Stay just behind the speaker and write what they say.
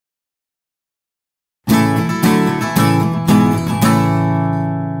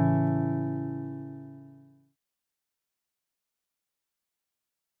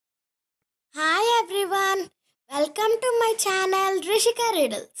Hi everyone, welcome to my channel Rishika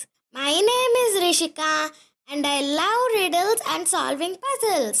Riddles. My name is Rishika and I love riddles and solving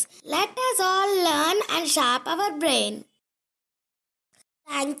puzzles. Let us all learn and sharpen our brain.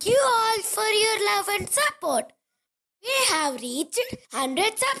 Thank you all for your love and support. We have reached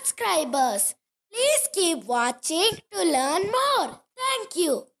 100 subscribers. Please keep watching to learn more. Thank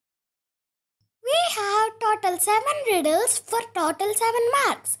you. We have total 7 riddles for total 7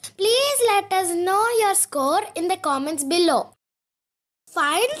 marks. Please let us know your score in the comments below.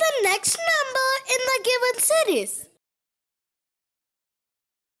 Find the next number in the given series.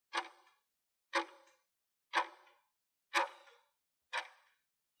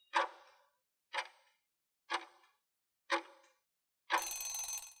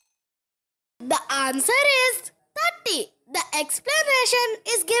 The answer is 30. The explanation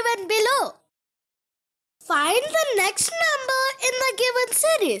is given below. Find the next number in the given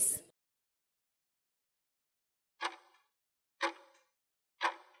series.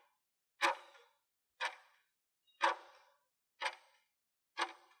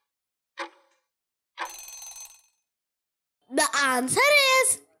 The answer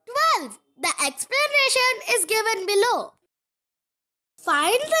is 12. The explanation is given below.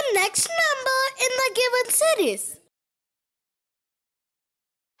 Find the next number in the given series.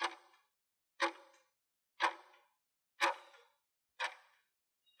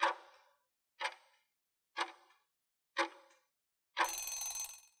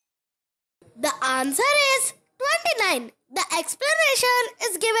 The answer is 29. The explanation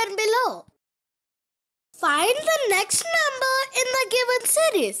is given below. Find the next number in the given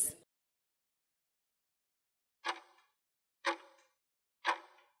series.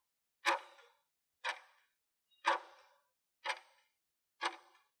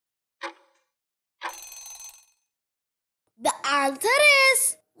 The answer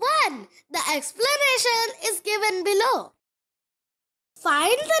is 1. The explanation is given below.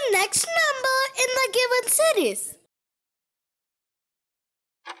 Find the next number in the given series.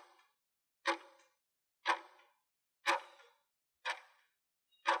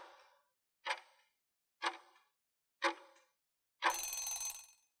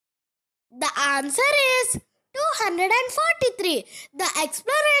 The answer is 243. The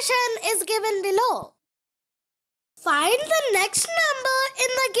explanation is given below. Find the next number in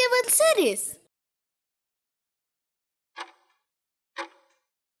the given series.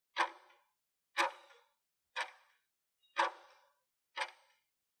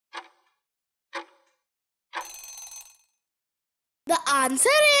 The answer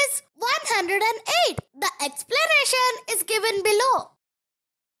is 108. The explanation is given below.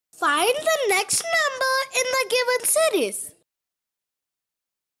 Find the next number in the given series.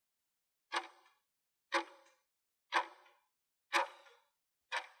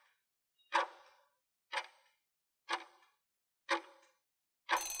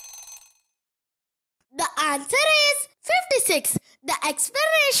 The answer is 56. The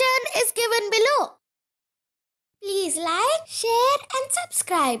explanation is given below. Please like, share and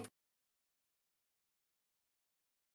subscribe.